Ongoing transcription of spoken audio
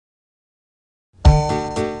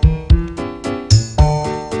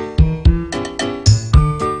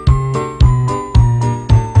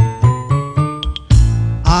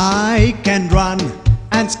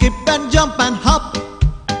and jump and hop.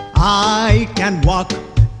 I can walk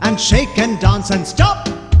and shake and dance and stop.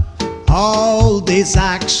 All these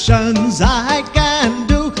actions I can